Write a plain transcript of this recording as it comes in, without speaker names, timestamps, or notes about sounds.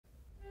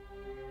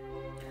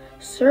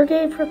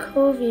Sergei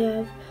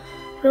Prokofiev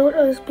wrote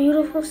a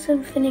beautiful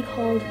symphony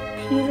called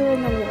Peter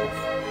and the Wolf.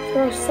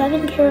 There are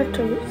 7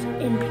 characters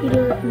in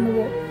Peter and the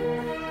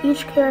Wolf.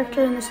 Each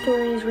character in the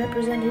story is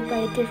represented by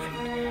a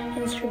different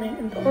instrument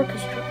in the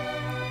orchestra.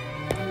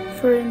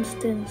 For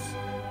instance,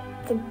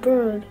 the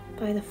bird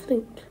by the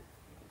flute.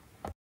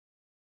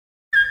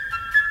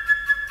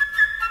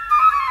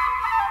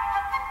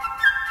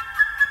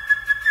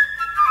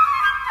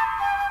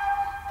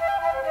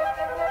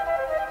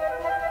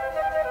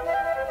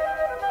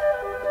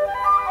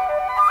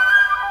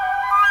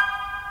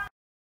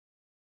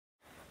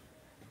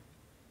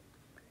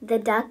 The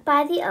duck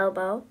by the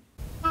oboe.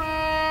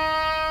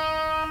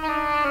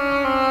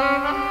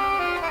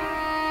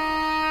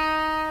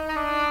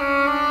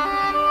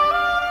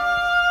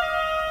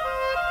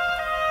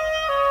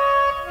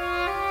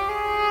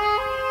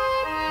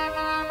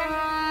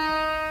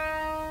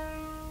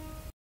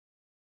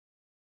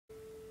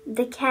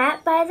 The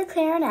cat by the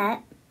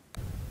clarinet.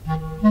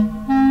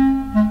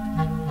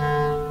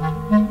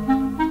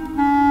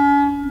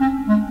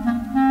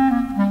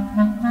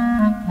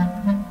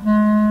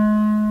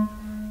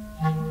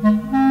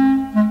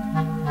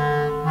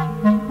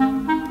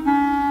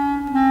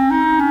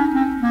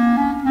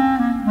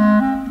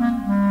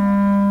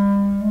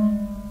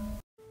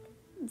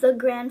 The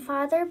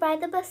grandfather by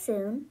the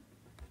bassoon.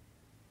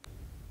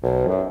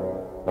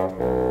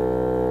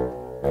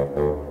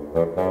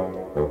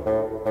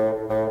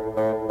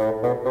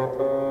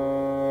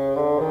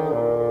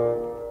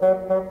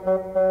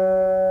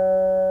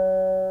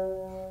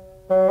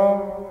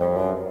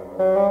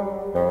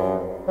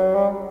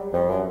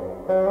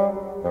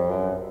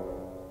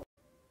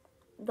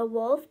 The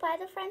wolf by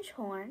the French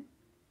horn.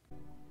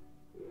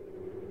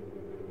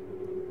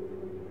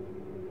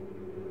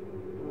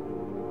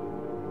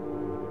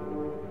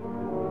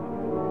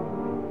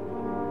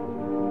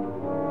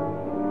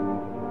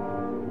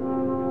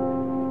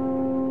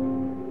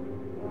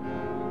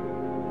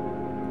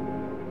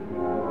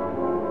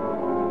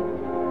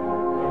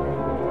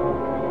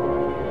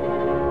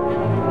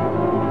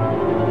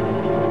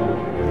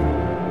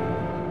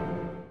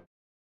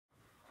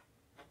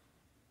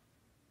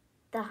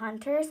 The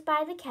hunters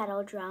by the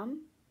kettle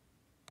drum.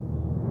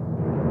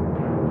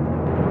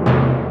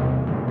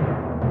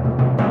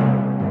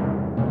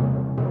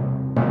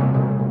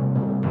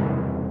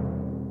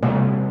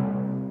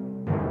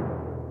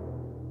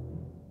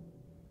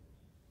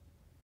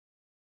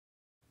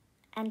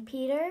 And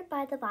Peter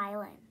by the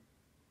violin.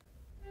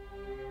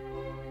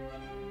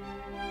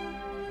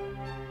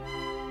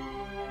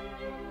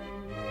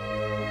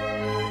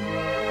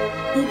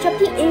 Each of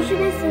the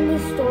instruments in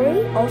this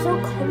story also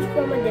comes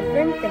from a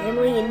different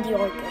family in the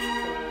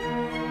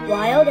orchestra.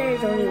 While there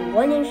is only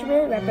one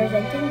instrument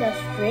representing the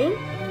string,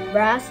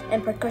 brass,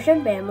 and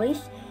percussion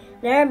families,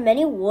 there are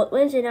many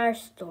woodwinds in our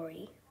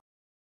story.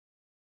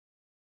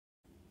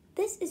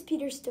 This is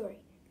Peter's story.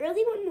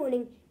 Early one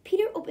morning,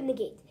 Peter opened the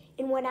gate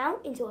and went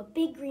out into a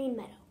big green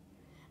meadow.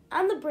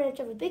 On the branch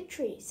of a big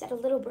tree sat a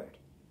little bird,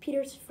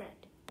 Peter's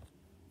friend.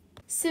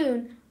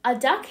 Soon, a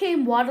duck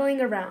came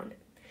waddling around.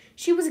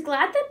 She was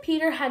glad that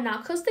Peter had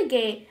not closed the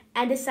gate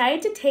and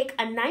decided to take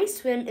a nice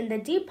swim in the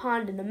deep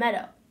pond in the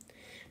meadow.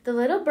 The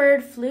little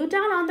bird flew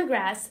down on the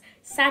grass,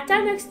 sat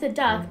down next to the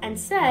duck, and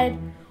said,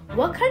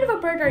 "What kind of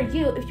a bird are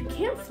you if you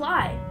can't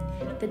fly?"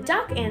 The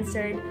duck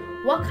answered,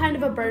 "What kind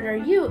of a bird are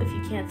you if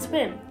you can't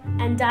swim?"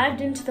 and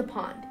dived into the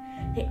pond.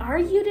 They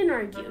argued and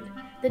argued,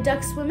 the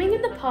duck swimming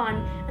in the pond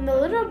and the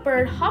little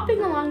bird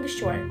hopping along the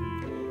shore.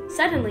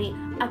 Suddenly,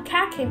 a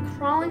cat came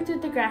crawling through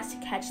the grass to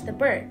catch the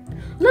bird.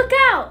 "Look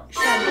out!"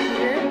 shouted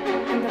Peter,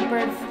 and the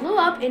bird flew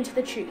up into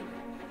the tree.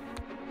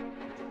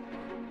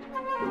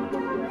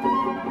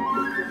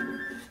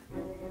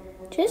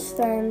 Just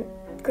then,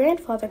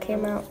 Grandfather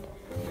came out.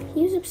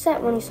 He was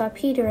upset when he saw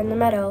Peter in the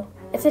meadow.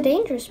 It's a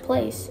dangerous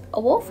place.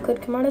 A wolf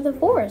could come out of the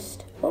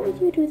forest. What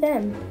would you do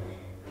then?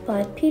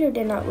 But Peter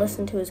did not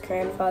listen to his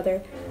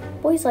grandfather.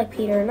 Boys like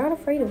Peter are not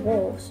afraid of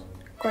wolves.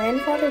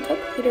 Grandfather took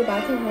Peter by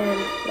the hand,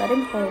 led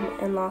him home,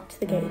 and locked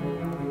the gate.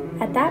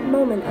 At that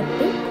moment, a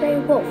big gray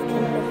wolf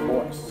came out of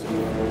force.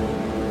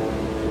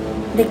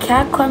 The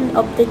cat climbed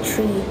up the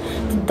tree.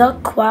 The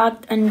duck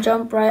quacked and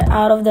jumped right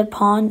out of the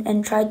pond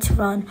and tried to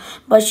run,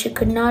 but she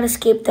could not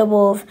escape the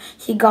wolf.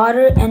 He got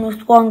her and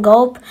with one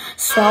gulp,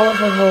 swallowed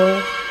her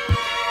whole.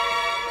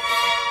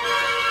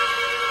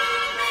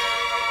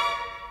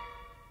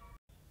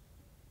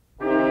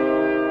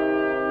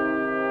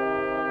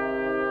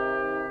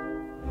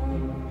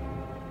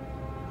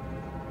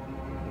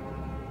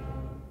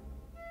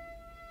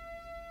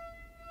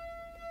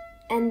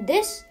 And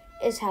this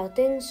is how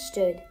things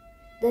stood.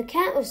 The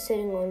cat was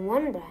sitting on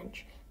one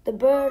branch, the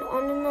bird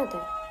on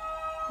another,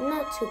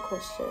 not too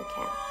close to the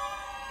cat.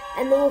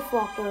 And the wolf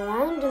walked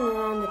around and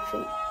around the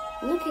tree,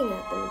 looking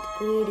at them with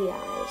greedy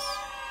eyes.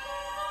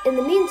 In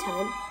the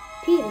meantime,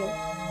 Peter,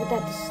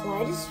 without the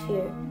slightest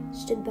fear,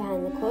 stood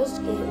behind the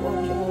closed gate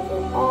watching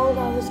over all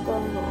that was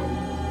going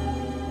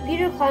on.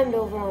 Peter climbed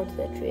over onto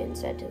the tree and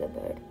said to the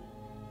bird,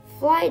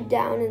 "Fly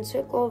down and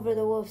circle over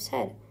the wolf's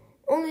head.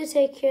 Only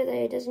take care that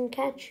it doesn't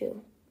catch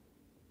you.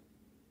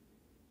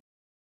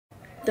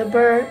 The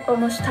bird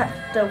almost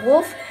touched the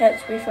wolf's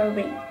head with her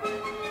wing.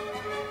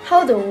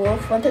 How the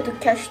wolf wanted to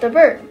catch the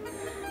bird,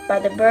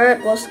 but the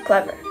bird was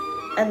clever,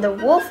 and the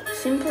wolf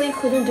simply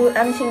couldn't do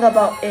anything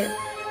about it.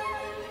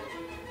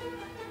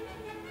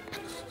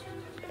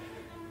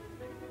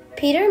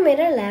 Peter made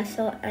a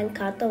lasso and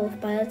caught the wolf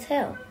by the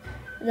tail.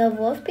 The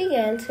wolf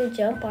began to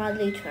jump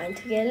wildly, trying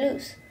to get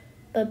loose,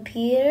 but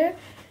Peter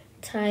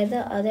tied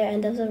the other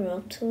end of the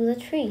rope to the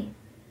tree.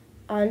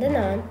 On and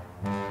on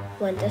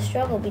went the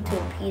struggle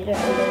between Peter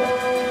and the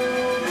wolf.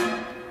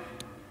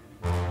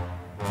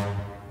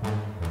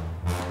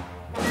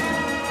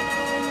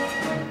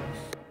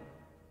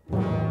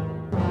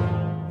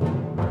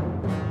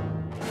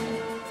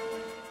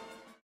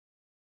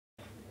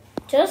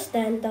 Just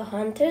then, the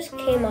hunters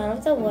came out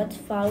of the woods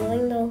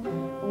following the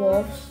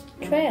wolf's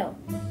trail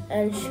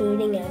and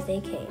shooting as they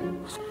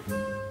came.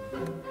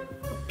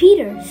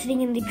 Peter,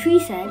 sitting in the tree,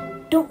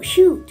 said, "Don't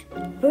shoot.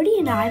 Birdie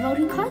and I have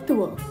already caught the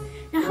wolf.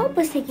 Now help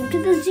us take him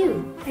to the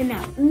zoo." And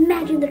now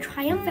imagine the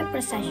triumphant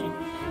procession.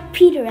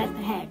 Peter at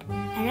the head,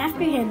 and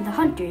after him the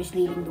hunters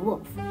leading the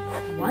wolf.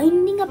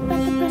 Winding up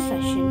at the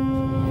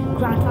procession,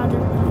 Grandfather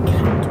the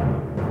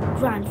cat.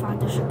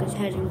 Grandfather shook his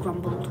head and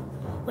grumbled,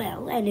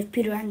 "Well, and if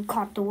Peter hadn't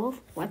caught the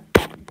wolf, what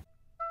then?"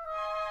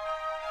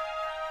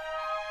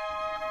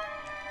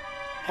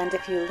 And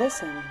if you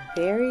listen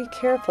very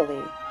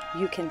carefully,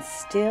 you can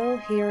still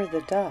hear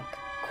the duck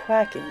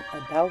quacking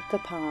about the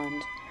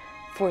pond,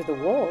 for the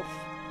wolf,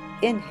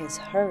 in his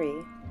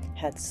hurry,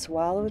 had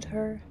swallowed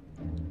her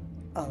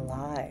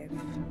alive.